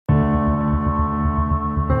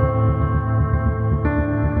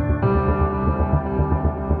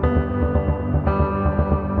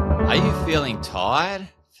feeling tired,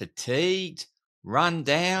 fatigued, run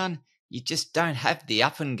down? You just don't have the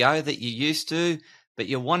up and go that you used to, but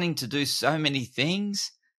you're wanting to do so many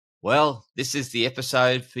things? Well, this is the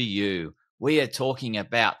episode for you. We are talking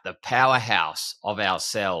about the powerhouse of our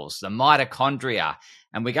cells, the mitochondria,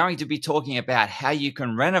 and we're going to be talking about how you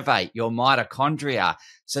can renovate your mitochondria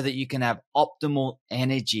so that you can have optimal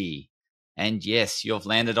energy. And yes, you've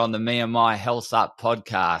landed on the Me&my Health Up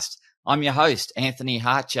podcast. I'm your host, Anthony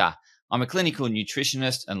Hartcher. I'm a clinical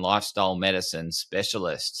nutritionist and lifestyle medicine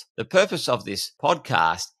specialist. The purpose of this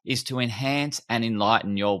podcast is to enhance and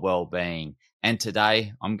enlighten your well-being. And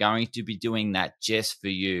today I'm going to be doing that just for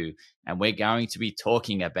you. And we're going to be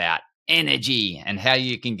talking about energy and how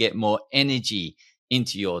you can get more energy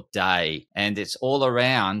into your day. And it's all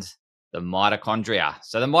around the mitochondria.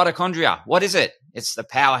 So the mitochondria, what is it? It's the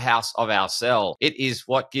powerhouse of our cell. It is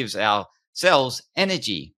what gives our cells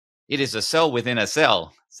energy. It is a cell within a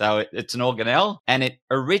cell. So it's an organelle and it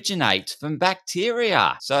originates from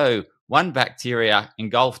bacteria. So one bacteria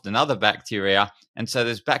engulfed another bacteria. And so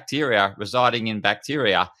there's bacteria residing in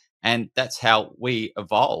bacteria. And that's how we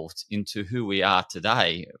evolved into who we are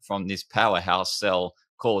today from this powerhouse cell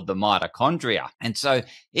called the mitochondria. And so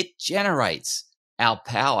it generates our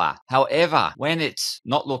power. However, when it's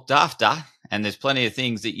not looked after, and there's plenty of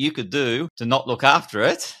things that you could do to not look after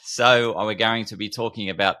it. So we're going to be talking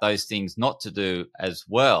about those things not to do as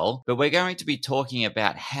well. But we're going to be talking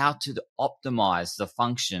about how to optimize the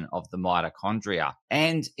function of the mitochondria.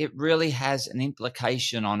 And it really has an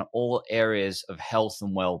implication on all areas of health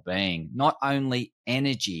and well-being, not only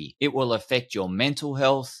energy. It will affect your mental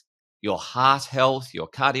health, your heart health, your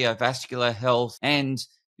cardiovascular health, and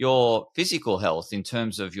your physical health in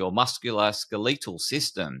terms of your musculoskeletal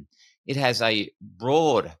system. It has it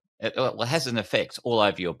has an effect all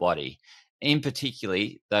over your body, in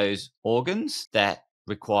particularly those organs that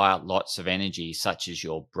require lots of energy, such as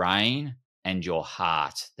your brain and your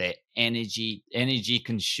heart. They're energy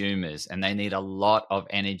consumers, and they need a lot of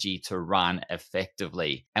energy to run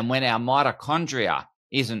effectively. And when our mitochondria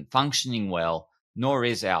isn't functioning well, nor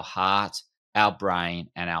is our heart, our brain,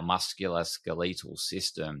 and our musculoskeletal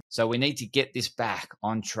system. So we need to get this back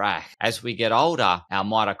on track. As we get older, our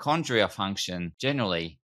mitochondria function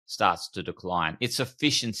generally starts to decline. Its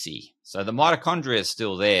efficiency. So the mitochondria is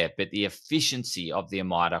still there, but the efficiency of the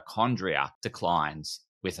mitochondria declines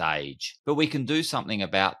with age. But we can do something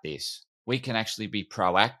about this. We can actually be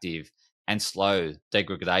proactive and slow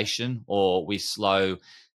degradation, or we slow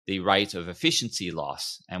the rate of efficiency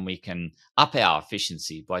loss, and we can up our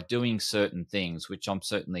efficiency by doing certain things, which I'm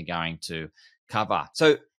certainly going to cover.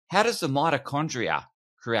 So how does the mitochondria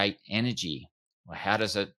create energy? Or how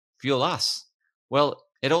does it fuel us? Well,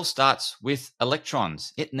 it all starts with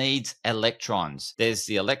electrons. It needs electrons. There's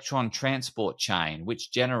the electron transport chain,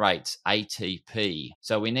 which generates ATP.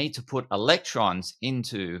 So we need to put electrons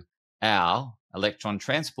into our electron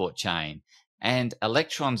transport chain. And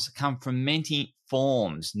electrons come from many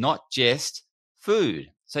forms, not just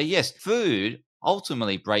food. So yes, food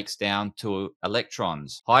ultimately breaks down to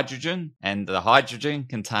electrons, hydrogen, and the hydrogen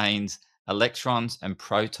contains electrons and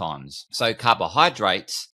protons. So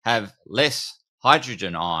carbohydrates have less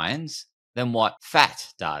hydrogen ions than what fat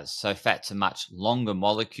does. So fat's a much longer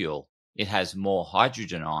molecule. It has more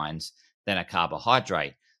hydrogen ions than a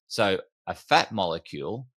carbohydrate. So a fat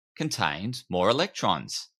molecule contains more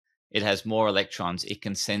electrons. It has more electrons. It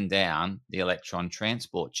can send down the electron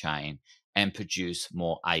transport chain and produce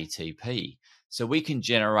more ATP. So we can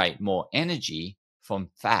generate more energy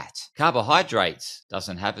from fat. Carbohydrates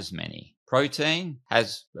doesn't have as many. Protein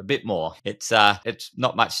has a bit more. It's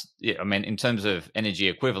not much. I mean, in terms of energy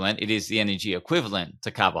equivalent, it is the energy equivalent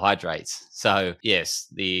to carbohydrates. So yes,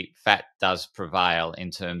 the fat does prevail in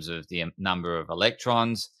terms of the number of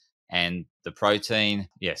electrons, and the protein,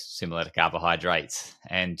 yes, similar to carbohydrates.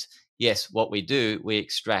 And yes, what we do, we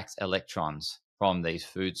extract electrons from these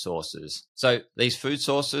food sources. So these food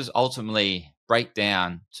sources ultimately break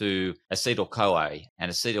down to acetyl-CoA, and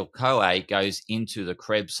acetyl-CoA goes into the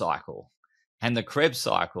Krebs cycle. And the Krebs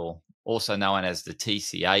cycle, also known as the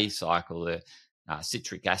TCA cycle, the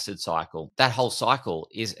citric acid cycle, that whole cycle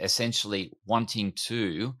is essentially wanting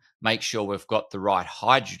to make sure we've got the right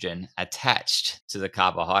hydrogen attached to the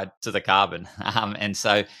carbon. And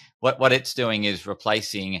so what it's doing is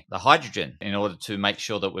replacing the hydrogen in order to make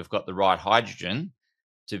sure that we've got the right hydrogen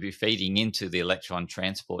to be feeding into the electron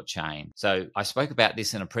transport chain. So I spoke about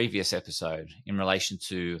this in a previous episode in relation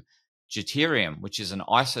to deuterium, which is an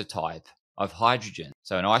isotype of hydrogen.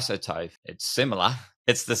 So an isotope, it's similar,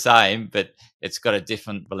 it's the same, but it's got a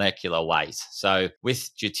different molecular weight. So with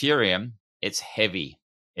deuterium, it's heavy.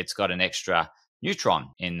 It's got an extra neutron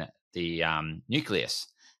in the nucleus,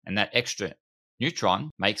 and that extra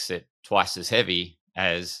neutron makes it twice as heavy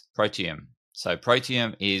as protium. So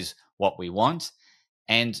protium is what we want.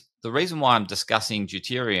 And the reason why I'm discussing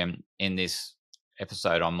deuterium in this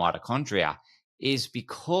episode on mitochondria is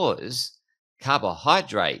because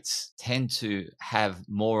carbohydrates tend to have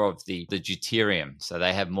more of the deuterium. So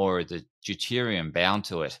they have more of the deuterium bound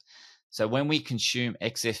to it. So when we consume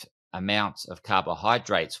excess amounts of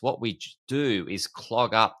carbohydrates, what we do is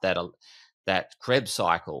clog up that Krebs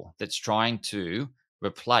cycle that's trying to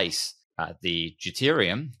replace the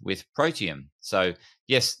deuterium with protium. So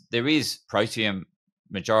yes, there is protium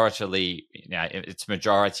majority, it's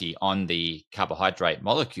majority on the carbohydrate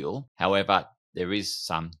molecule. However, there is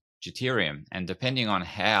some deuterium, and depending on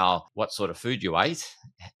what sort of food you ate,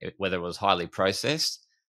 whether it was highly processed,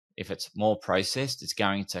 if it's more processed, it's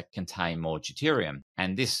going to contain more deuterium,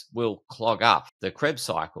 and this will clog up the Krebs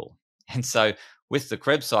cycle. And so with the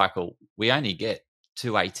Krebs cycle, we only get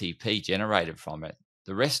 2 ATP generated from it.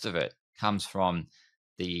 The rest of it comes from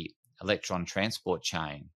the electron transport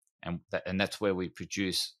chain. And that's where we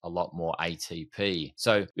produce a lot more ATP.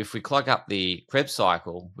 So if we clog up the Krebs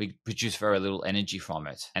cycle, we produce very little energy from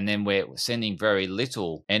it. And then we're sending very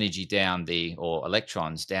little energy or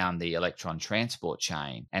electrons down the electron transport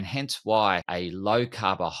chain. And hence why a low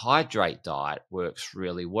carbohydrate diet works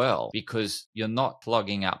really well, because you're not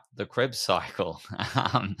clogging up the Krebs cycle.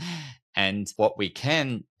 And what we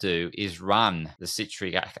can do is run the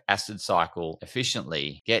citric acid cycle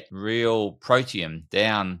efficiently, get real protium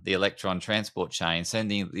down the electron transport chain,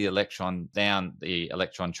 sending the electron down the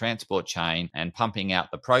electron transport chain and pumping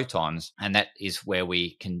out the protons. And that is where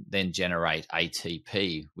we can then generate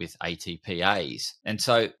ATP with ATPase. And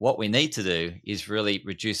so what we need to do is really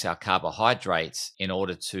reduce our carbohydrates in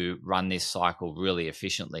order to run this cycle really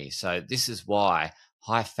efficiently. So this is why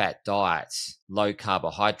high-fat diets,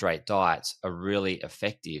 low-carbohydrate diets are really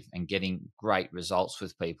effective and getting great results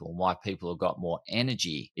with people. And why people have got more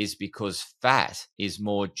energy is because fat is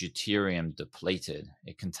more deuterium depleted.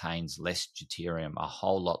 It contains less deuterium, a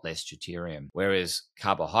whole lot less deuterium, whereas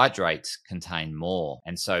carbohydrates contain more.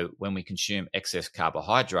 And so when we consume excess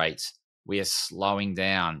carbohydrates, we are slowing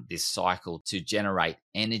down this cycle to generate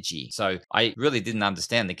energy. So I really didn't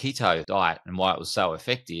understand the keto diet and why it was so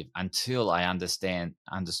effective until I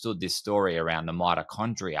understood this story around the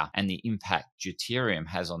mitochondria and the impact deuterium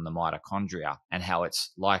has on the mitochondria, and how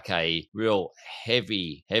it's like a real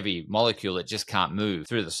heavy molecule that just can't move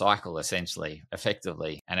through the cycle essentially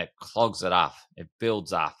effectively, and it clogs it up. It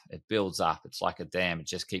builds up. It's like a dam. It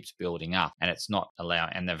just keeps building up, and it's not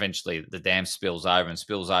allowing, and eventually the dam spills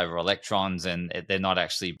over electrons, and they're not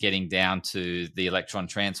actually getting down to the electron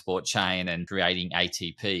transport chain and creating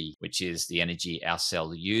ATP, which is the energy our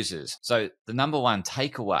cell uses. So the number one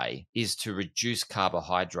takeaway is to reduce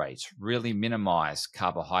carbohydrates, really minimize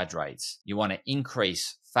carbohydrates. You want to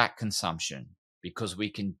increase fat consumption, because we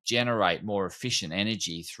can generate more efficient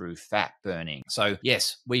energy through fat burning. So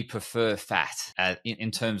yes, we prefer fat in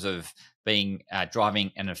terms of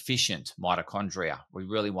driving an efficient mitochondria. We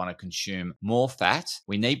really want to consume more fat.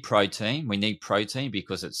 We need protein.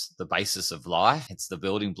 Because it's the basis of life. It's the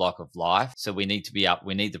building block of life. So we need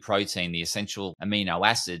the protein, the essential amino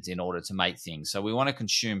acids, in order to make things. So we want to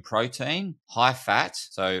consume protein, high fat.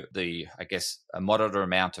 So a moderate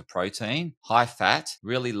amount of protein, high fat,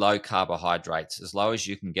 really low carbohydrates, as low as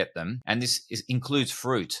you can get them. And this includes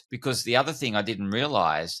fruit, because the other thing I didn't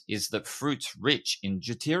realize is that fruit's rich in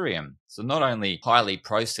deuterium. So not only highly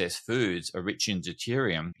processed foods are rich in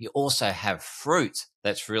deuterium, you also have fruit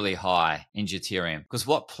that's really high in deuterium, because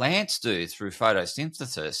what plants do through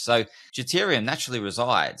photosynthesis. So deuterium naturally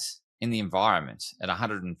resides in the environment at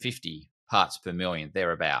 150 parts per million,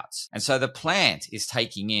 thereabouts. And so the plant is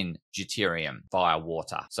taking in deuterium via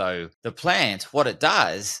water. So the plant, what it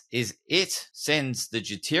does is it sends the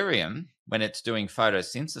deuterium, when it's doing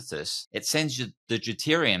photosynthesis, it sends the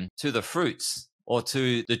deuterium to the fruits or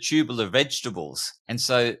to the tubular vegetables. And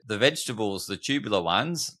so the vegetables, the tubular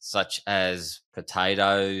ones, such as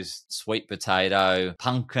potatoes, sweet potato,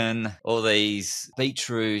 pumpkin, all these,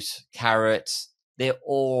 beetroot, carrots, they're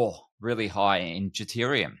all really high in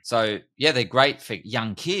deuterium. So yeah, they're great for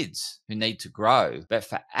young kids who need to grow, but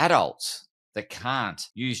for adults that can't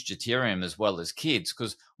use deuterium as well as kids,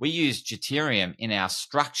 because we use deuterium in our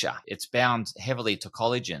structure. It's bound heavily to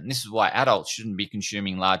collagen. This is why adults shouldn't be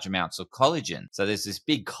consuming large amounts of collagen. So there's this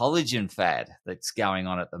big collagen fad that's going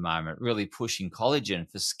on at the moment, really pushing collagen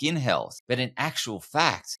for skin health. But in actual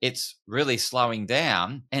fact, it's really slowing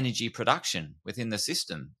down energy production within the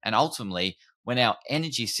system. And ultimately, when our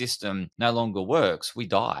energy system no longer works, we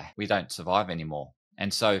die. We don't survive anymore.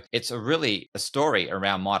 And so it's really a story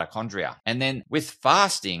around mitochondria. And then with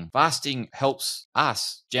fasting helps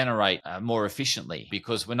us generate more efficiently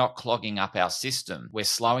because we're not clogging up our system. We're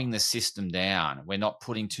slowing the system down. We're not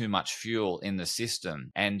putting too much fuel in the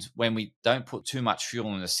system. And when we don't put too much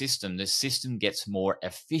fuel in the system gets more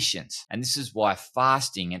efficient. And this is why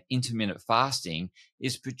fasting and intermittent fasting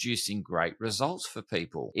is producing great results for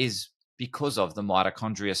people, is because of the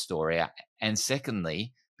mitochondria story. And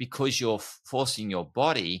secondly, because you're forcing your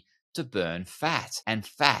body to burn fat, and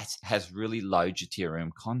fat has really low deuterium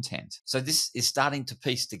content. So this is starting to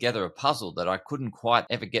piece together a puzzle that I couldn't quite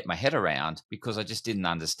ever get my head around because I just didn't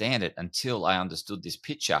understand it until I understood this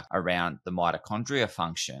picture around the mitochondria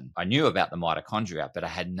function. I knew about the mitochondria, but I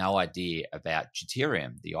had no idea about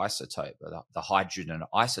deuterium, the isotope, the hydrogen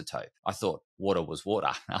isotope. I thought water was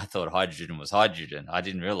water. I thought hydrogen was hydrogen. I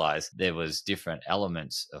didn't realize there was different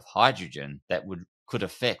elements of hydrogen that could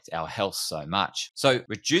affect our health so much. So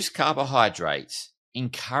reduce carbohydrates,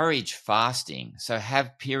 encourage fasting. So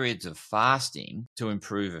have periods of fasting to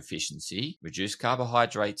improve efficiency. Reduce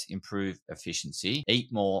carbohydrates, improve efficiency. Eat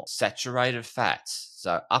more saturated fats.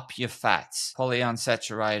 So up your fats,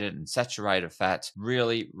 polyunsaturated and saturated fats,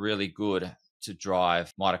 really, really good to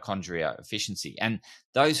drive mitochondria efficiency. And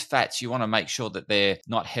those fats, you want to make sure that they're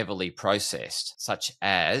not heavily processed, such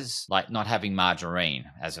as like not having margarine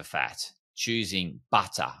as a fat, choosing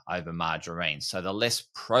butter over margarine. So the less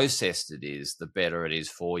processed it is, the better it is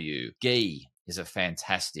for you. Ghee is a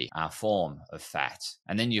fantastic form of fat.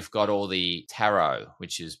 And then you've got all the taro,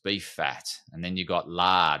 which is beef fat. And then you've got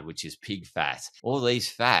lard, which is pig fat. All these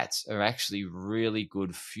fats are actually really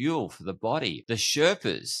good fuel for the body. The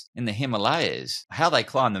Sherpas in the Himalayas, how they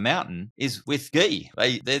climb the mountain is with ghee.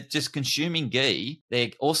 They're just consuming ghee.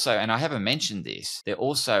 They're also, and I haven't mentioned this, they're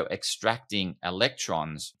also extracting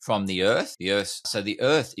electrons from the earth. So the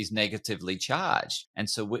earth is negatively charged. And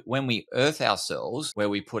so when we earth ourselves, where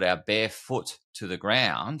we put our bare foot to the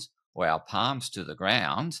ground or our palms to the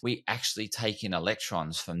ground, we actually take in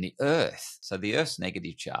electrons from the earth. So the earth's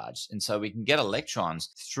negative charged. And so we can get electrons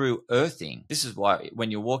through earthing. This is why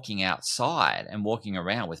when you're walking outside and walking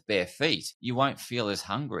around with bare feet, you won't feel as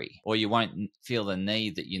hungry, or you won't feel the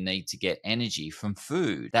need that you need to get energy from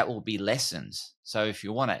food. That will be lessened. So if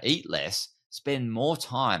you want to eat less, spend more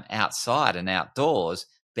time outside and outdoors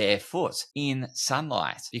barefoot in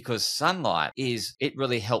sunlight, because sunlight it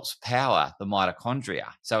really helps power the mitochondria.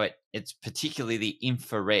 So it's particularly the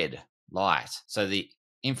infrared light. So the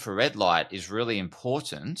infrared light is really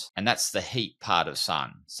important, and that's the heat part of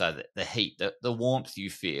sun. So the heat, the warmth you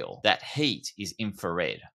feel, that heat is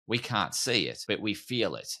infrared. We can't see it, but we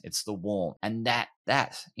feel it. It's the warmth. And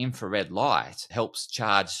that infrared light helps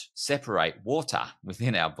separate water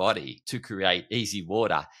within our body to create easy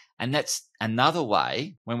water. And that's another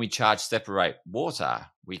way, when we separate water,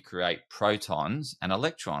 we create protons and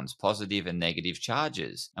electrons, positive and negative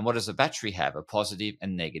charges. And what does a battery have? A positive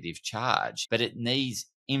and negative charge. But it needs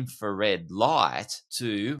infrared light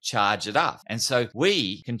to charge it up. And so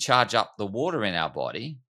we can charge up the water in our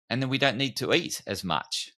body, and then we don't need to eat as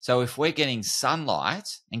much. So if we're getting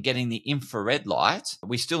sunlight and getting the infrared light,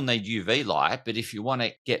 we still need UV light, but if you want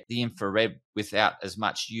to get the infrared without as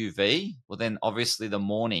much UV, well then obviously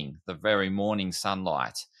the very morning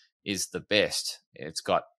sunlight is the best. It's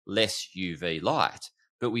got less UV light,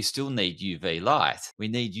 but we still need UV light. We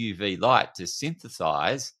need UV light to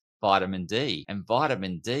synthesize vitamin D, and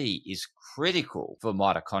vitamin D is critical for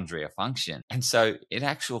mitochondria function. And so in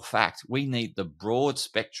actual fact, we need the broad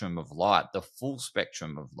spectrum of light, the full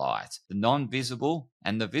spectrum of light, the non-visible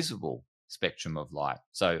and the visible spectrum of light.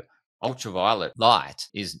 So ultraviolet light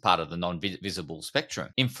is part of the non-visible spectrum.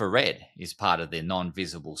 Infrared is part of the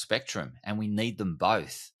non-visible spectrum. And we need them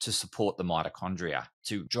both to support the mitochondria,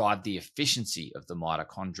 to drive the efficiency of the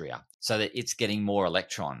mitochondria so that it's getting more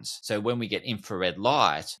electrons. So when we get infrared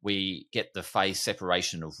light, we get the phase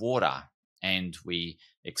separation of water, and we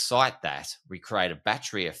excite that, we create a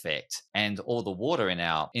battery effect, and all the water in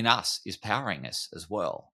us is powering us as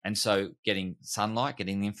well. And so getting sunlight,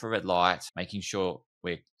 getting the infrared light, making sure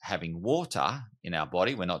we're having water in our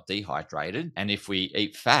body, we're not dehydrated. And if we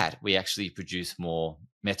eat fat, we actually produce more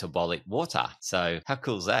metabolic water. So how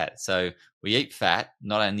cool is that? So we eat fat,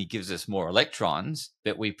 not only gives us more electrons,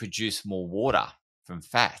 but we produce more water from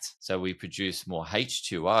fat. So we produce more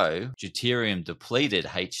H2O, deuterium depleted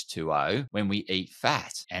H2O, when we eat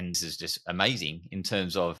fat. And this is just amazing in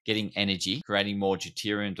terms of getting energy, creating more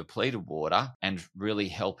deuterium depleted water, and really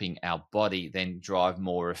helping our body then drive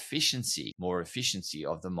more efficiency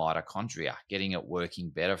of the mitochondria, getting it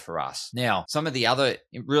working better for us. Now, some of the other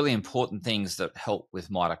really important things that help with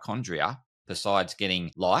mitochondria, besides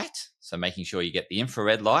getting light, so making sure you get the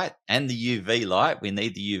infrared light and the UV light. We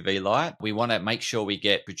need the UV light. We want to make sure we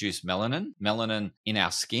produce melanin in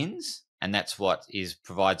our skins. And that's what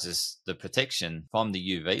provides us the protection from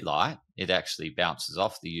the UV light. It actually bounces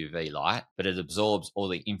off the UV light, but it absorbs all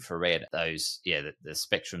the infrared, the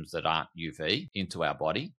spectrums that aren't UV into our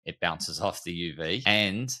body. It bounces off the UV,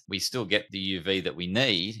 and we still get the UV that we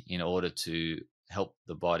need in order to help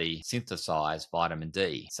the body synthesize vitamin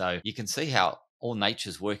D. So you can see how all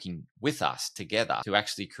nature's working with us together to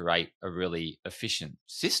actually create a really efficient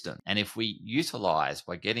system. And if we utilize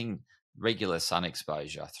by getting regular sun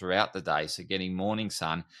exposure throughout the day, so getting morning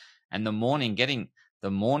sun, and getting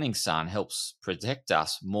the morning sun helps protect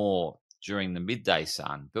us more during the midday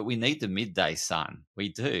sun. But we need the midday sun. We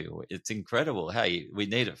do. It's incredible. Hey, we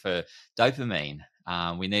need it for dopamine.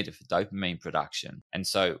 We need it for dopamine production. And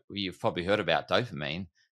so you've probably heard about dopamine.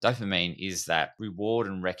 Dopamine is that reward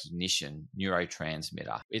and recognition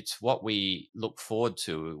neurotransmitter. It's what we look forward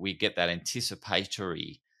to. We get that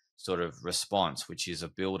anticipatory sort of response, which is a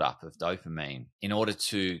buildup of dopamine in order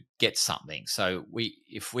to get something. So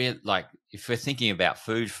if we're thinking about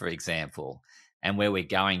food, for example, and where we're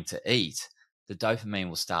going to eat, the dopamine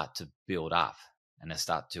will start to build up and it'll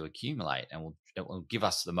start to accumulate, and it will give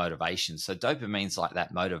us the motivation. So dopamine's like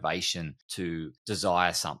that motivation to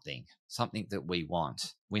desire something that we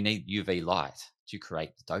want. We need UV light to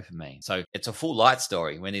create the dopamine. So it's a full light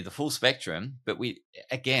story. We need the full spectrum, but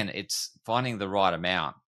it's finding the right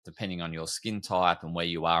amount depending on your skin type and where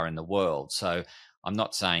you are in the world. So I'm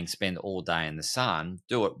not saying spend all day in the sun.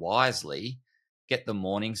 Do it wisely. Get the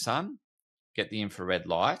morning sun, get the infrared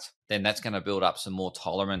light. Then that's going to build up some more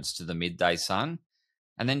tolerance to the midday sun.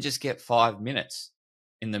 And then just get 5 minutes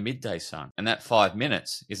in the midday sun. And that 5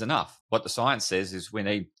 minutes is enough. What the science says is we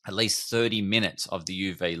need at least 30 minutes of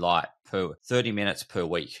the UV light 30 minutes per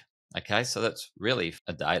week. Okay, so that's really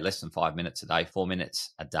a day, less than 5 minutes a day, 4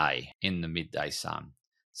 minutes a day in the midday sun.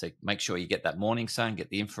 So make sure you get that morning sun, get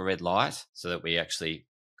the infrared light so that we actually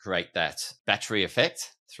create that battery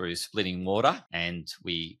effect through splitting water, and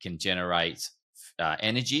we can generate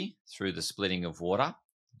energy through the splitting of water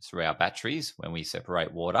through our batteries when we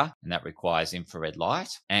separate water, and that requires infrared light.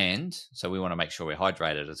 And so we want to make sure we're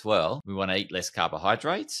hydrated as well. We want to eat less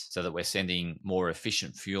carbohydrates so that we're sending more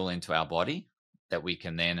efficient fuel into our body that we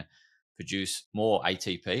can then produce more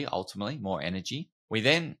ATP, ultimately more energy. We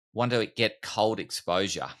then want to get cold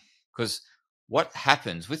exposure, because what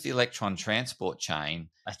happens with the electron transport chain,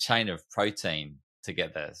 a chain of protein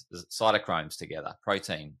together, cytochromes together,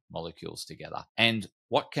 protein molecules together. And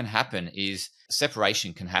what can happen is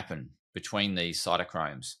separation can happen between these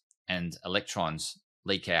cytochromes, and electrons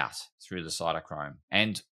leak out through the cytochrome.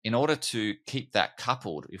 And in order to keep that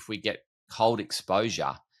coupled, if we get cold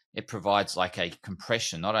exposure, it provides like a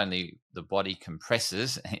compression. Not only the body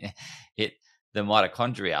compresses, the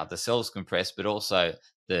mitochondria, the cells compress, but also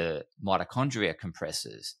the mitochondria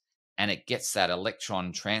compresses, and it gets that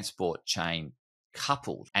electron transport chain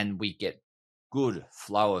coupled, and we get good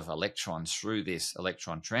flow of electrons through this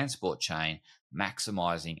electron transport chain,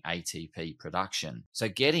 maximizing ATP production. So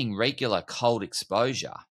getting regular cold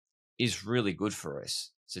exposure is really good for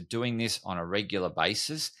us. So doing this on a regular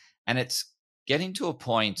basis, and it's getting to a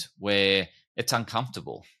point where it's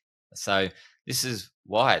uncomfortable. So this is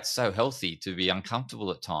why it's so healthy to be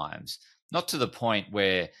uncomfortable at times, not to the point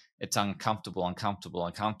where it's uncomfortable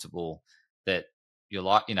that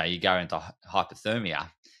you go into hypothermia.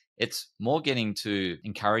 It's more getting to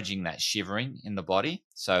encouraging that shivering in the body.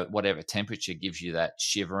 So whatever temperature gives you that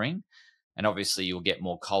shivering, and obviously you'll get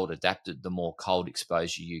more cold adapted the more cold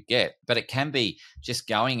exposure you get. But it can be just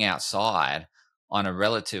going outside on a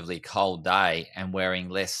relatively cold day and wearing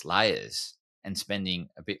less layers and spending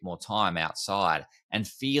a bit more time outside and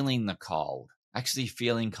feeling the cold. Actually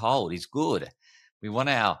feeling cold is good. We want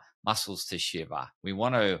our muscles to shiver. We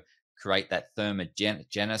want to create that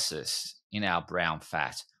thermogenesis in our brown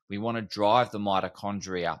fat. We want to drive the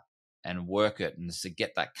mitochondria and work it, and to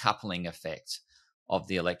get that coupling effect of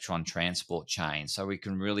the electron transport chain, so we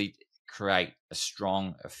can really create a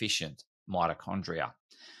strong, efficient mitochondria.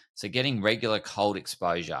 So getting regular cold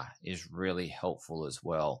exposure is really helpful as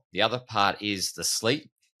well. The other part is the sleep,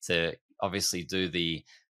 to obviously do the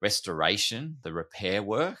restoration, the repair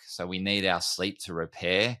work. So we need our sleep to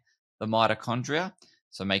repair the mitochondria.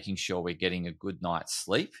 So making sure we're getting a good night's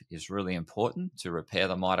sleep is really important to repair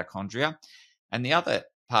the mitochondria. And the other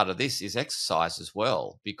part of this is exercise as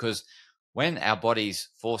well, because when our body's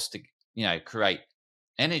forced to, create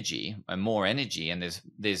energy and more energy, and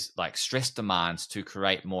there's like stress demands to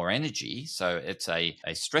create more energy. So it's a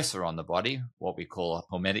stressor on the body, what we call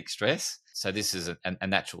hormetic stress. So this is a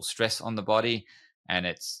natural stress on the body, and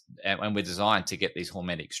we're designed to get these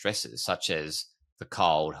hormetic stresses, such as the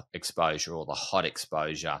cold exposure or the hot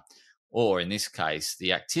exposure, or in this case,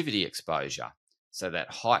 the activity exposure. So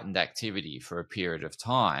that heightened activity for a period of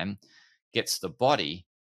time gets the body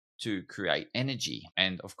to create energy.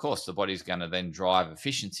 And of course, the body's going to then drive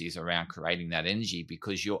efficiencies around creating that energy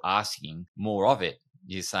because you're asking more of it.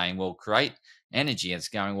 You're saying, well, create energy. And it's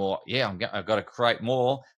going, well, yeah, I've got to create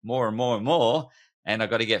more and more and more. And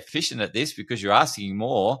I've got to get efficient at this because you're asking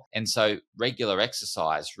more. And so regular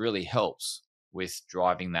exercise really helps with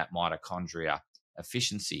driving that mitochondria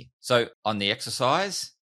efficiency. So on the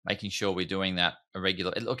exercise, making sure we're doing that a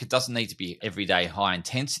regular. Look, it doesn't need to be everyday high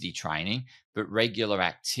intensity training, but regular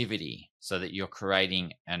activity so that you're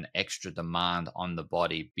creating an extra demand on the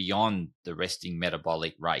body beyond the resting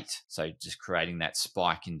metabolic rate. So just creating that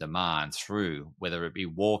spike in demand through, whether it be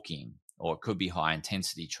walking or it could be high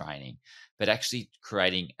intensity training, but actually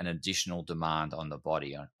creating an additional demand on the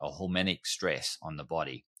body, a hormonic stress on the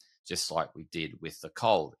body, just like we did with the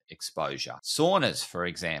cold exposure. Saunas, for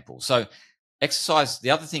example. So exercise,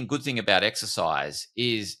 the other good thing about exercise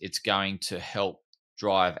is it's going to help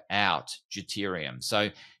drive out deuterium.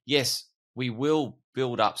 So yes, we will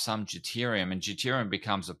build up some deuterium, and deuterium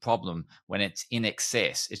becomes a problem when it's in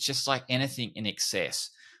excess. It's just like anything in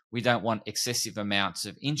excess. We don't want excessive amounts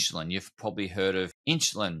of insulin. You've probably heard of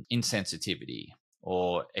insulin insensitivity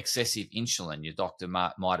or excessive insulin. Your doctor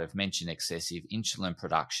might have mentioned excessive insulin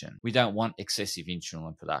production. We don't want excessive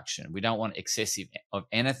insulin production. We don't want excessive of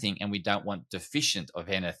anything, and we don't want deficient of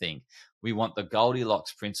anything. We want the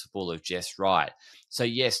Goldilocks principle of just right. So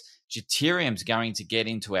yes, deuterium's going to get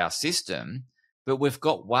into our system, but we've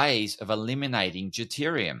got ways of eliminating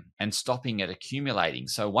deuterium and stopping it accumulating.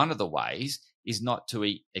 So one of the ways is not to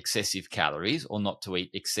eat excessive calories or not to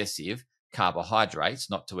eat excessive carbohydrates,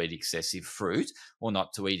 not to eat excessive fruit, or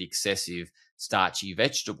not to eat excessive starchy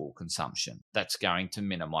vegetable consumption. That's going to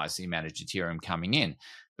minimize the amount of deuterium coming in.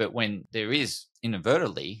 But when there is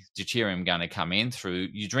inadvertently deuterium going to come in through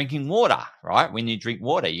you drinking water, right? When you drink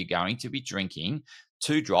water, you're going to be drinking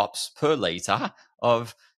 2 drops per liter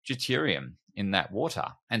of deuterium in that water.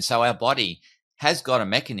 And so our body has got a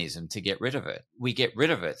mechanism to get rid of it. We get rid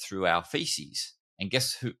of it through our feces. And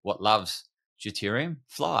guess what loves deuterium?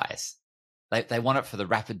 Flies. They want it for the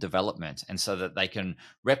rapid development, and so that they can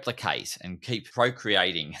replicate and keep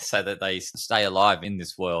procreating so that they stay alive in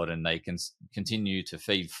this world and they can continue to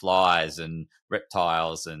feed flies and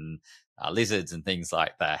reptiles and lizards and things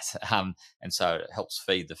like that. And so it helps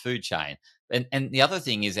feed the food chain. And the other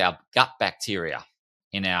thing is our gut bacteria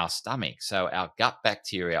in our stomach. So our gut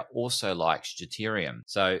bacteria also likes deuterium.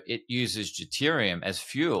 So it uses deuterium as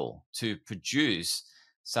fuel to produce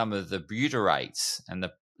some of the butyrates and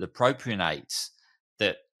the propionates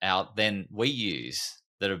that then we use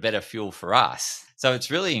that are better fuel for us. So it's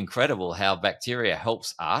really incredible how bacteria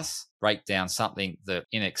helps us break down something that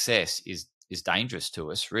in excess is dangerous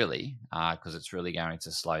to us, really, because it's really going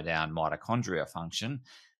to slow down mitochondria function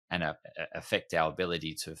and affect our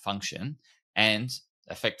ability to function and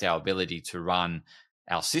affect our ability to run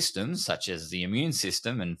our systems, such as the immune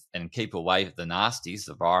system, and keep away the nasties,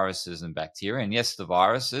 the viruses and bacteria. And yes, the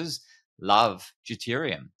viruses love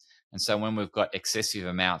deuterium. And so when we've got excessive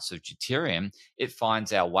amounts of deuterium, it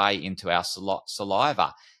finds our way into our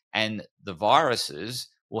saliva. And the viruses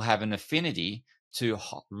will have an affinity to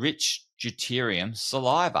rich deuterium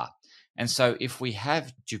saliva. And so if we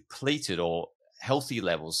have depleted or healthy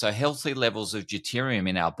levels, so healthy levels of deuterium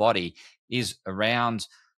in our body is around,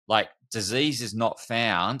 like, disease is not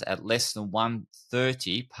found at less than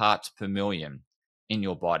 130 parts per million in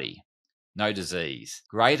your body. No disease.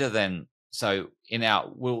 Greater than, so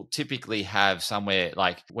we'll typically have somewhere,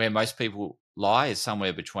 like where most people lie is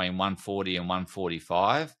somewhere between 140 and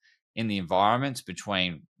 145. In the environments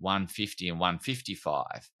between 150 and 155.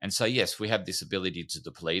 And so, yes, we have this ability to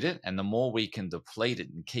deplete it. And the more we can deplete it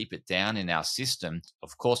and keep it down in our system,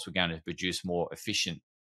 of course, we're going to produce more efficient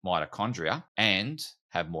mitochondria and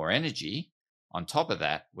have more energy. On top of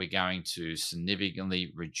that, we're going to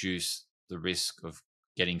significantly reduce the risk of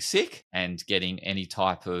getting sick and getting any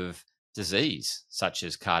type of disease, such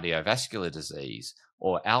as cardiovascular disease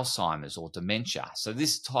or Alzheimer's or dementia. So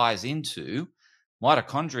this ties into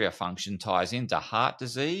mitochondria function, ties into heart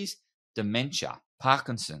disease, dementia,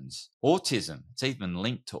 Parkinson's, autism. It's even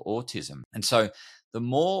linked to autism. And so the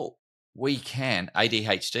more we can,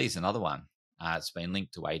 ADHD is another one. It's been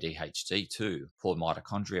linked to ADHD too for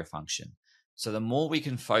mitochondria function. So the more we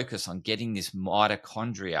can focus on getting this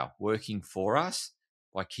mitochondria working for us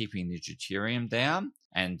by keeping the deuterium down,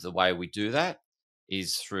 and the way we do that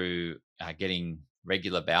is through getting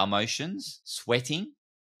regular bowel motions, sweating.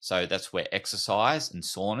 So that's where exercise and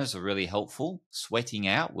saunas are really helpful. Sweating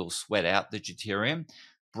out will sweat out the deuterium.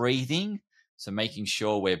 Breathing, so making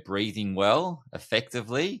sure we're breathing well,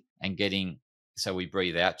 effectively, and so we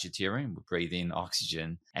breathe out deuterium, we breathe in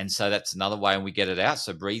oxygen. And so that's another way we get it out.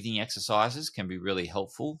 So breathing exercises can be really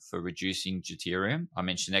helpful for reducing deuterium. I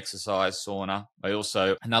mentioned exercise, sauna.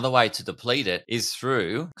 Another way to deplete it is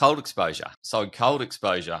through cold exposure. So cold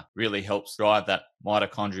exposure really helps drive that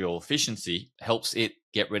mitochondrial efficiency, helps it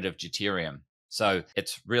get rid of deuterium. So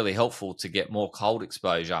it's really helpful to get more cold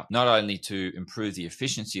exposure, not only to improve the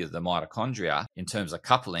efficiency of the mitochondria in terms of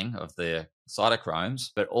coupling of the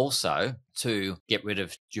cytochromes, but also to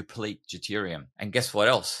deplete deuterium. And guess what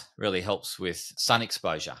else really helps with sun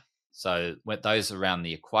exposure? So with those around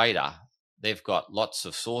the equator, they've got lots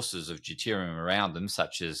of sources of deuterium around them,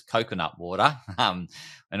 such as coconut water and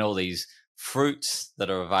all these fruits that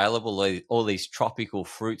are available, all these tropical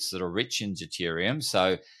fruits that are rich in deuterium.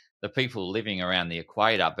 So the people living around the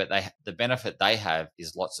equator, but the benefit they have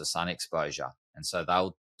is lots of sun exposure. And so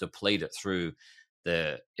they'll deplete it through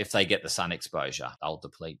if they get the sun exposure, they'll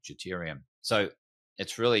deplete deuterium. So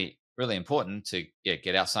it's really, really important to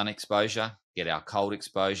get our sun exposure, get our cold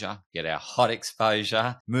exposure, get our hot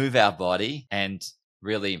exposure, move our body, and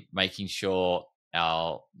really making sure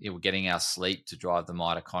we're getting our sleep to drive the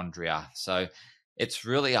mitochondria. So it's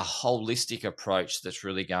really a holistic approach that's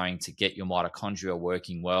really going to get your mitochondria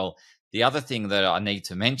working well. The other thing that I need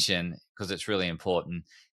to mention, because it's really important,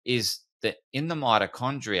 is that in the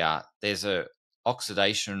mitochondria, there's a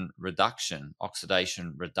oxidation reduction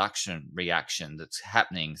reaction that's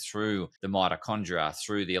happening through the mitochondria,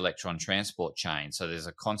 through the electron transport chain. So there's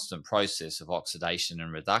a constant process of oxidation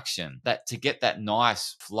and reduction. That to get that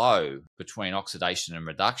nice flow between oxidation and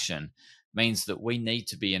reduction means that we need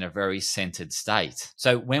to be in a very centered state.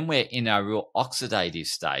 So when we're in a real oxidative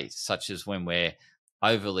state, such as when we're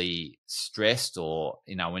overly stressed or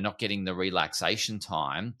we're not getting the relaxation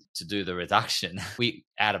time to do the reduction, we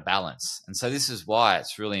out of balance. And so this is why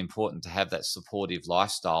it's really important to have that supportive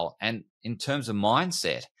lifestyle. And in terms of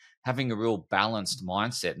mindset, having a real balanced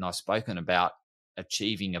mindset, and I've spoken about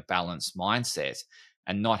achieving a balanced mindset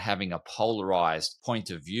and not having a polarized point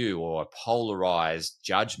of view or a polarized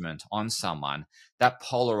judgment on someone. That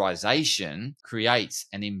polarization creates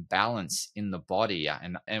an imbalance in the body,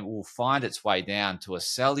 and it will find its way down to a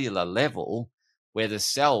cellular level where the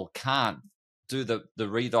cell can't do the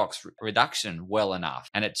redox reduction well enough,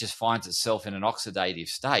 and it just finds itself in an oxidative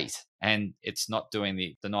state, and it's not doing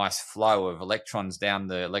the nice flow of electrons down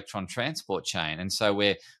the electron transport chain. And so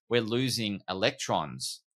we're losing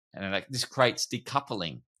electrons. And this creates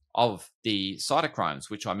decoupling of the cytochromes,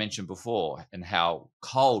 which I mentioned before, and how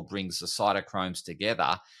cold brings the cytochromes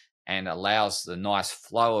together and allows the nice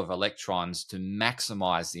flow of electrons to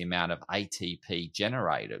maximize the amount of ATP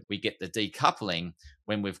generated. We get the decoupling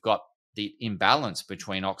when we've got the imbalance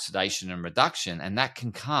between oxidation and reduction, and that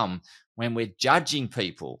can come when we're judging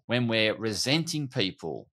people, when we're resenting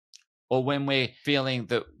people, or when we're feeling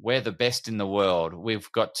that we're the best in the world.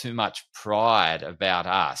 We've got too much pride about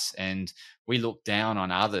us and we look down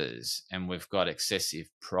on others, and we've got excessive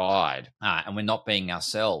pride and we're not being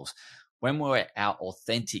ourselves. When we're our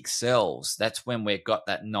authentic selves, that's when we've got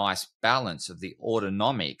that nice balance of the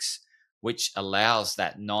autonomics, which allows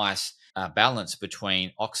that nice balance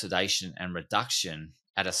between oxidation and reduction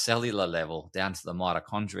at a cellular level down to the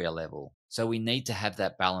mitochondria level. So we need to have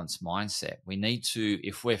that balanced mindset. We need to,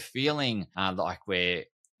 if we're feeling like we're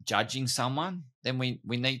judging someone, then we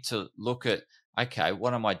need to look at, okay,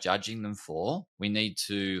 what am I judging them for? We need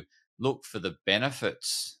to look for the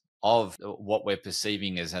benefits of what we're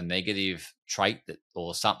perceiving as a negative trait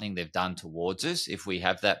or something they've done towards us. If we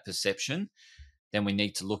have that perception, then we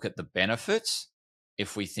need to look at the benefits.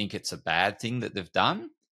 If we think it's a bad thing that they've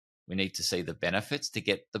done, we need to see the benefits to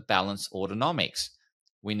get the balanced autonomics.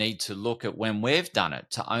 We need to look at when we've done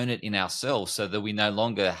it, to own it in ourselves so that we no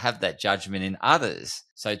longer have that judgment in others.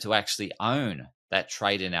 So to actually own that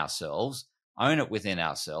trait in ourselves, own it within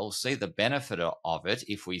ourselves, see the benefit of it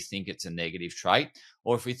if we think it's a negative trait,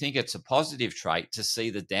 or if we think it's a positive trait, to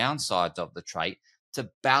see the downsides of the trait,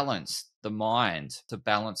 to balance the mind,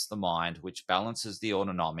 which balances the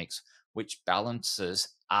autonomics, which balances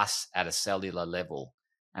us at a cellular level.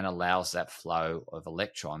 and allows that flow of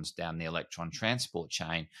electrons down the electron transport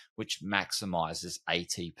chain, which maximizes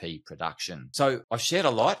ATP production. So I've shared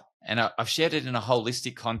a lot, and I've shared it in a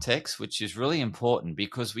holistic context, which is really important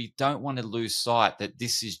because we don't want to lose sight that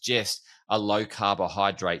this is just a low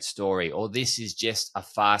carbohydrate story, or this is just a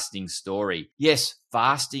fasting story. Yes,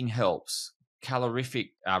 fasting helps.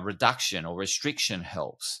 Calorific reduction or restriction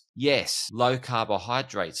helps. Yes, low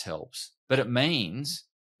carbohydrates helps, but it means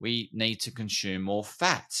we need to consume more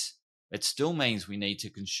fats. It still means we need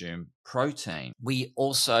to consume protein. We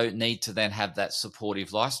also need to then have that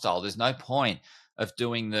supportive lifestyle. There's no point of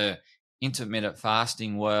doing the intermittent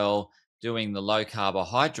fasting well, doing the low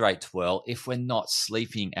carbohydrates well, if we're not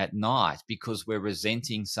sleeping at night because we're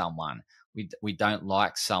resenting someone, we don't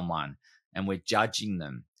like someone, and we're judging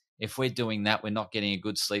them. If we're doing that, we're not getting a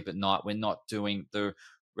good sleep at night. We're not doing the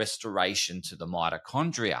restoration to the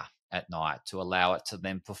mitochondria at night to allow it to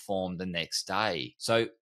then perform the next day. So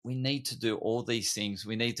we need to do all these things.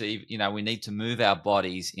 We need to move our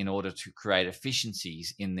bodies in order to create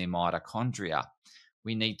efficiencies in the mitochondria.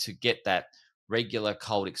 We need to get that regular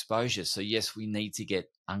cold exposure. So yes, we need to get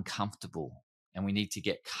uncomfortable, and we need to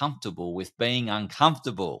get comfortable with being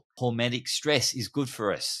uncomfortable. Hormetic stress is good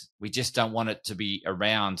for us. We just don't want it to be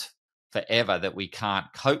around forever that we can't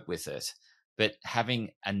cope with it. But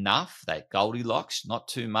having enough, that Goldilocks, not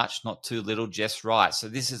too much, not too little, just right. So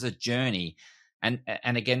this is a journey. And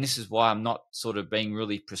again, this is why I'm not sort of being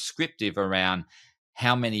really prescriptive around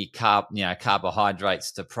how many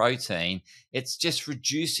carbohydrates to protein. It's just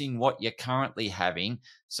reducing what you're currently having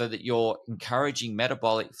so that you're encouraging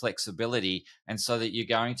metabolic flexibility, and so that you're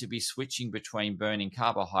going to be switching between burning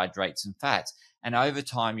carbohydrates and fats. And over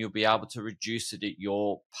time, you'll be able to reduce it at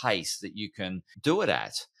your pace that you can do it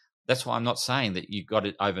at. That's why I'm not saying that you've got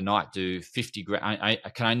to overnight do 50 grams. I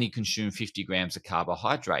can only consume 50 grams of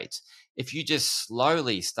carbohydrates. If you just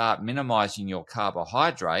slowly start minimizing your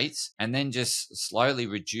carbohydrates and then just slowly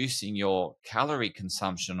reducing your calorie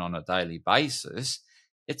consumption on a daily basis,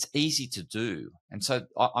 it's easy to do. And so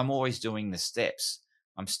I'm always doing the steps.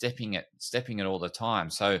 I'm stepping it all the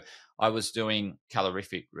time. So I was doing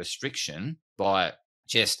calorific restriction by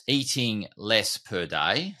just eating less per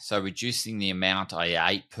day, so reducing the amount I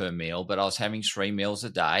ate per meal, but I was having 3 meals a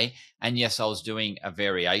day. And yes, I was doing a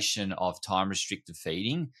variation of time restricted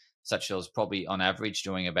feeding, such that I was probably on average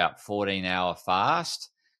doing about 14-hour fast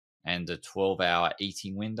and a 12-hour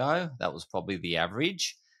eating window. That was probably the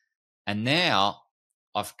average. And now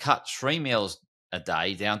I've cut 3 meals a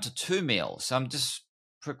day down to 2 meals. So I'm just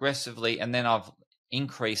progressively, and then I've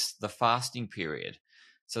increased the fasting period.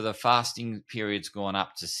 So the fasting period's gone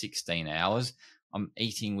up to 16 hours. I'm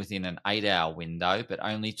eating within an 8-hour window, but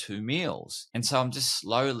only 2 meals. And so I'm just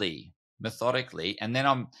slowly, methodically, and then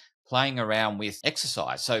I'm playing around with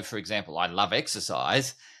exercise. So for example, I love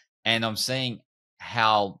exercise, and I'm seeing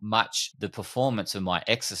how much the performance of my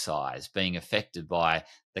exercise being affected by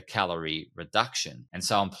the calorie reduction. And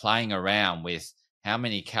so I'm playing around with how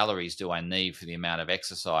many calories do I need for the amount of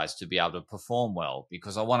exercise to be able to perform well,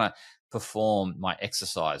 because I want to perform my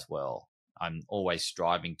exercise well. I'm always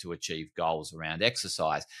striving to achieve goals around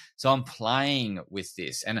exercise. So I'm playing with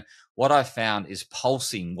this. And what I found is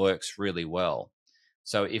pulsing works really well.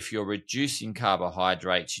 So if you're reducing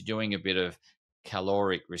carbohydrates, you're doing a bit of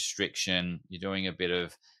caloric restriction, you're doing a bit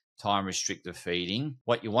of time restricted feeding,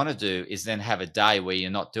 what you want to do is then have a day where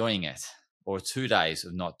you're not doing it, or 2 days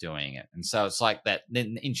of not doing it. And so it's like that,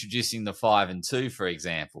 then introducing the 5 and 2, for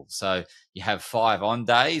example. So you have 5 on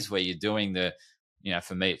days where you're doing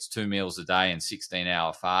for me, it's 2 meals a day and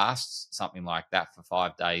 16-hour fasts, something like that for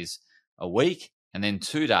 5 days a week. And then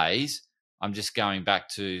 2 days, I'm just going back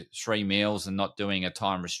to 3 meals and not doing a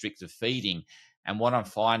time restricted feeding. And what I'm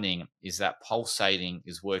finding is that pulsating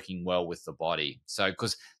is working well with the body. So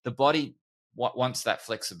because the body wants that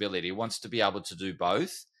flexibility, wants to be able to do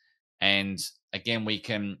both. And again, we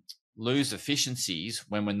can lose efficiencies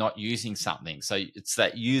when we're not using something. So it's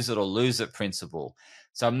that use it or lose it principle.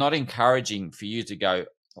 So I'm not encouraging for you to go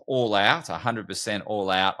all out, 100% all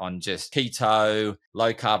out on just keto,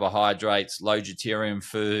 low carbohydrates, low deuterium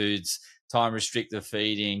foods, time restricted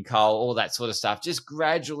feeding, coal, all that sort of stuff. Just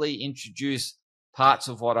gradually introduce parts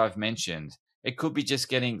of what I've mentioned. It could be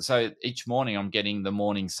just so each morning I'm getting the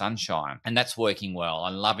morning sunshine, and that's working well.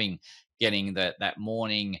 I'm loving getting that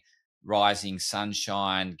morning rising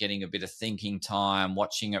sunshine, getting a bit of thinking time,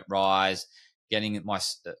 watching it rise, getting my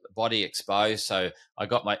body exposed. So I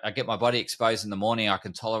get my body exposed in the morning. I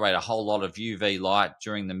can tolerate a whole lot of UV light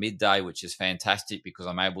during the midday, which is fantastic because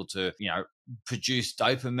I'm able to, produce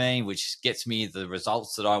dopamine, which gets me the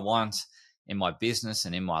results that I want in my business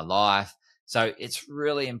and in my life. So it's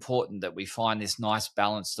really important that we find this nice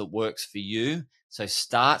balance that works for you. So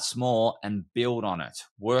start small and build on it,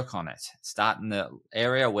 work on it. Start in the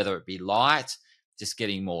area, whether it be light, just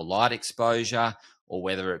getting more light exposure, or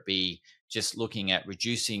whether it be just looking at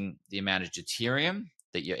reducing the amount of deuterium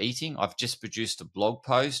that you're eating. I've just produced a blog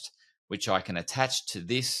post, which I can attach to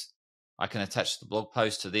this. I can attach the blog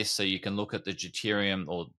post to this so you can look at the deuterium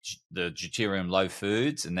or the deuterium low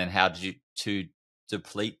foods and then how to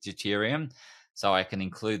deplete deuterium. So I can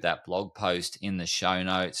include that blog post in the show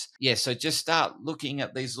notes. Yeah, so just start looking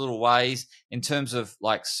at these little ways. In terms of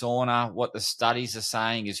like sauna, what the studies are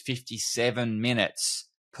saying is 57 minutes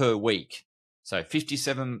per week. So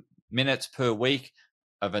 57 minutes per week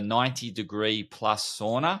of a 90-degree plus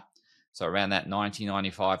sauna. So around that 90,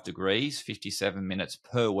 95 degrees, 57 minutes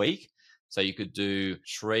per week. So you could do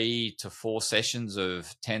 3 to 4 sessions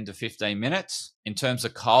of 10 to 15 minutes. In terms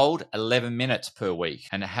of cold, 11 minutes per week.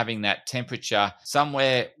 And having that temperature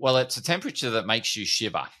somewhere, well, it's a temperature that makes you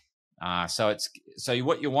shiver. So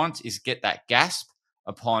what you want is get that gasp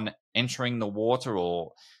upon entering the water,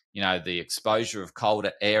 or, the exposure of cold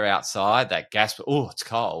air outside, that gasp, oh, it's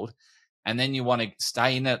cold. And then you want to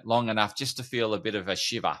stay in it long enough just to feel a bit of a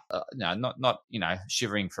shiver. Not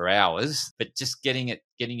shivering for hours, but just getting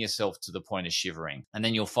yourself to the point of shivering. And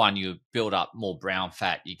then you'll find you build up more brown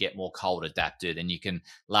fat, you get more cold adapted, and you can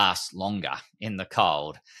last longer in the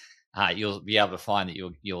cold. You'll be able to find that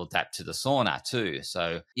you'll adapt to the sauna too.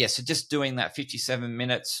 So just doing that 57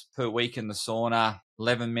 minutes per week in the sauna,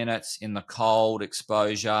 11 minutes in the cold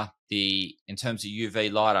exposure. In terms of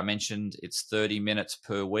UV light, I mentioned it's 30 minutes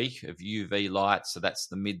per week of UV light. So that's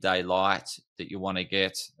the midday light that you want to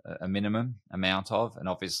get a minimum amount of, and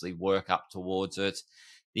obviously work up towards it.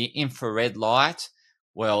 The infrared light,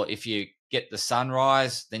 well, if you get the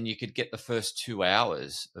sunrise, then you could get the first 2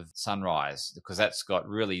 hours of sunrise, because that's got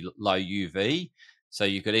really low UV. So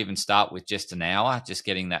you could even start with just an hour, just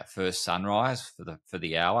getting that first sunrise for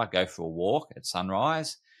the hour. Go for a walk at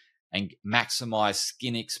sunrise and maximize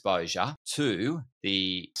skin exposure to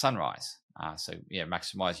the sunrise.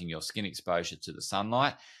 Maximizing your skin exposure to the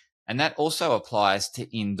sunlight. And that also applies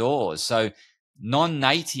to indoors. So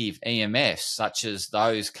non-native EMFs, such as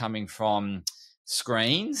those coming from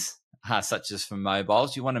screens, such as from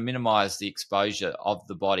mobiles, you want to minimize the exposure of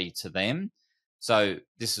the body to them. So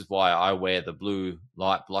this is why I wear the blue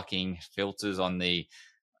light blocking filters on the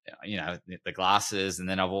glasses. And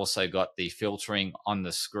then I've also got the filtering on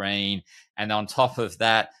the screen. And on top of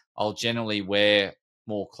that, I'll generally wear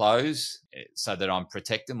more clothes so that I'm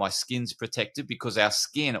protected. My skin's protected, because our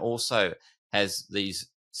skin also has these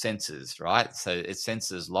sensors, right? So it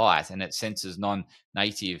senses light and it senses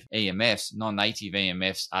non-native EMFs. Non-native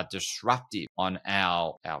EMFs are disruptive on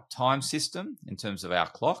our time system in terms of our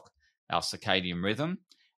clock, our circadian rhythm,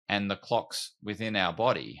 and the clocks within our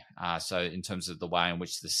body. So in terms of the way in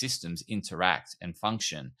which the systems interact and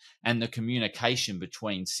function, and the communication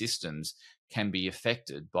between systems can be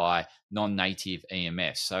affected by non-native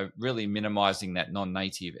EMFs. So really minimizing that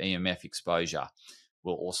non-native EMF exposure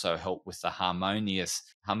will also help with the harmonious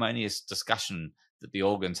discussion that the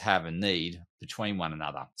organs have and need between one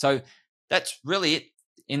another. So that's really it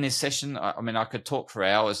in this session. I mean, I could talk for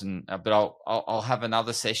hours, but I'll have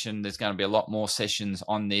another session. There's going to be a lot more sessions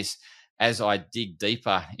on this as I dig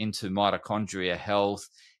deeper into mitochondria health,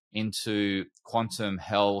 into quantum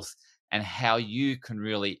health, and how you can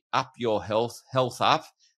really up your health up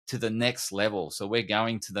to the next level. So we're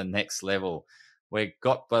going to the next level. We've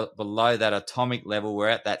got below that atomic level. We're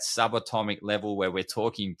at that subatomic level where we're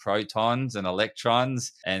talking protons and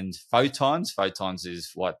electrons and photons. Photons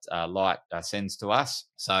is what light sends to us.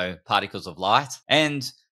 So particles of light. And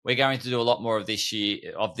we're going to do a lot more of this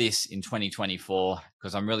in 2024,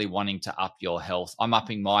 because I'm really wanting to up your health. I'm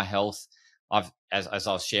upping my health. As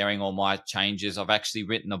I was sharing all my changes, I've actually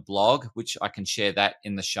written a blog, which I can share that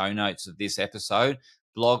in the show notes of this episode.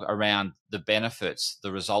 Blog around the benefits,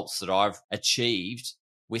 the results that I've achieved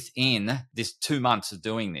within this 2 months of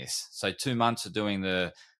doing this. So 2 months of doing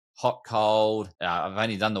the hot, cold. I've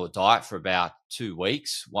only done the diet for about 2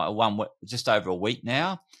 weeks, just over a week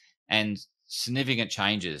now, and significant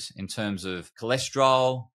changes in terms of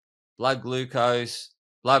cholesterol, blood glucose,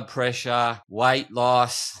 blood pressure, weight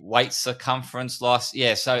loss, waist circumference loss.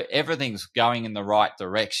 Yeah, so everything's going in the right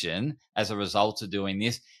direction as a result of doing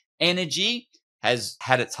this. Energy has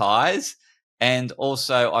had its highs, and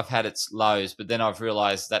also I've had its lows, but then I've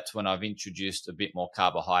realized that's when I've introduced a bit more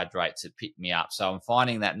carbohydrates to pick me up. So I'm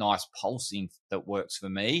finding that nice pulsing that works for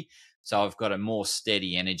me. So I've got a more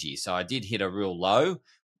steady energy. So I did hit a real low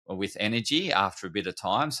with energy after a bit of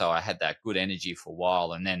time. So I had that good energy for a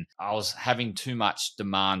while. And then I was having too much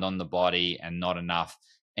demand on the body and not enough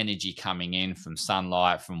energy coming in from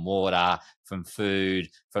sunlight, from water, from food,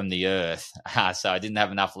 from the earth. So I didn't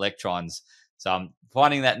have enough electrons. So I'm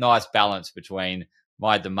finding that nice balance between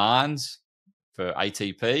my demands for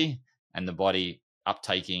ATP and the body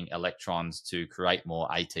uptaking electrons to create more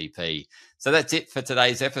ATP. So that's it for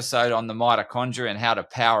today's episode on the mitochondria and how to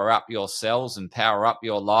power up your cells and power up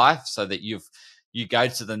your life so that you go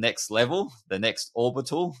to the next level, the next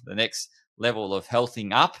orbital, the next level of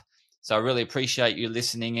healthing up. So I really appreciate you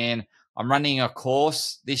listening in. I'm running a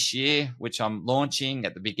course this year, which I'm launching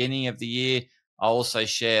at the beginning of the year. I'll also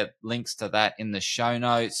share links to that in the show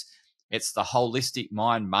notes. It's the Holistic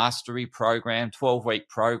Mind Mastery Program, 12-week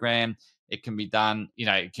program. It can be done,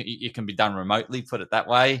 it can be done remotely, put it that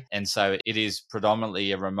way. And so it is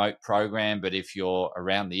predominantly a remote program. But if you're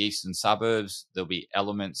around the eastern suburbs, there'll be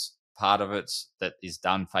elements, part of it that is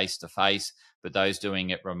done face to face. But those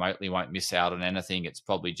doing it remotely won't miss out on anything. It's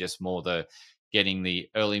probably just more the getting the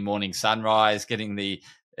early morning sunrise,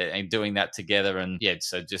 and doing that together. And yeah,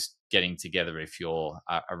 so just getting together if you're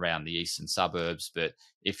around the eastern suburbs. But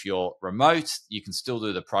if you're remote, you can still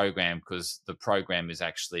do the program because the program is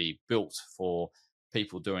actually built for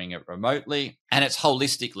people doing it remotely, and it's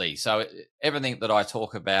holistically. So everything that I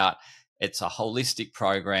talk about, it's a holistic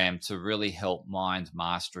program to really help mind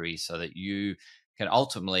mastery so that you can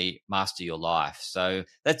ultimately master your life. So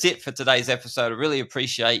that's it for today's episode. I really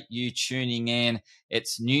appreciate you tuning in.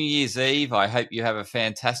 It's New Year's Eve. I hope you have a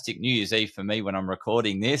fantastic New Year's Eve for me when I'm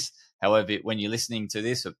recording this. However, when you're listening to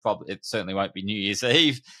this, it certainly won't be New Year's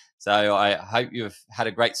Eve. So I hope you've had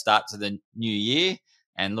a great start to the new year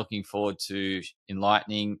and looking forward to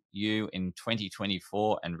enlightening you in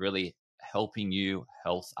 2024 and really helping you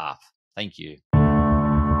health up. Thank you.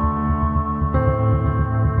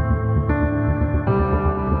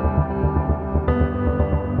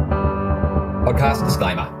 Podcast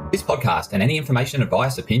disclaimer. This podcast and any information,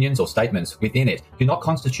 advice, opinions, or statements within it do not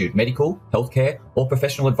constitute medical, healthcare, or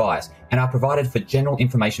professional advice and are provided for general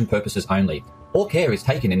information purposes only. All care is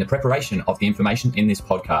taken in the preparation of the information in this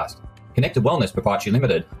podcast. Connected Wellness Proprietary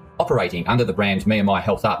Limited, operating under the brand me&my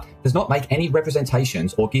Health Up, does not make any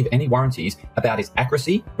representations or give any warranties about its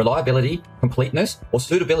accuracy, reliability, completeness, or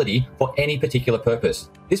suitability for any particular purpose.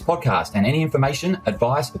 This podcast and any information,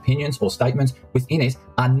 advice, opinions, or statements within it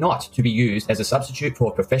are not to be used as a substitute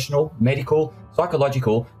for professional, medical,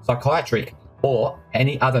 psychological, psychiatric, or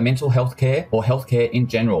any other mental health care or healthcare in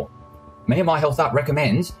general. me&my Health Up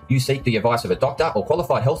recommends you seek the advice of a doctor or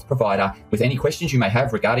qualified health provider with any questions you may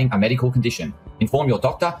have regarding a medical condition. Inform your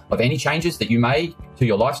doctor of any changes that you may to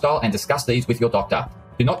your lifestyle and discuss these with your doctor.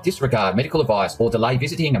 Do not disregard medical advice or delay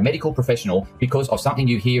visiting a medical professional because of something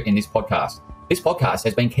you hear in this podcast. This podcast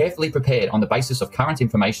has been carefully prepared on the basis of current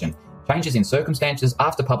information. Changes in circumstances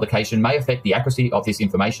after publication may affect the accuracy of this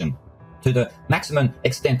information. To the maximum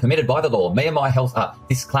extent permitted by the law, me&my Health Up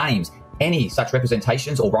disclaims any such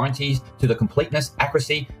representations or warranties to the completeness,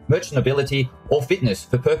 accuracy, merchantability, or fitness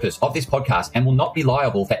for purpose of this podcast and will not be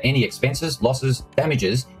liable for any expenses, losses,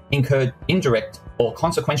 damages incurred, indirect or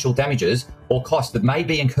consequential damages or costs that may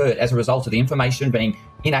be incurred as a result of the information being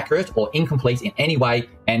inaccurate or incomplete in any way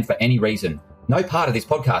and for any reason. No part of this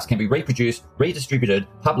podcast can be reproduced, redistributed,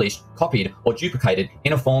 published, copied, or duplicated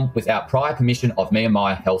in a form without prior permission of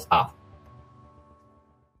me&my Health Up.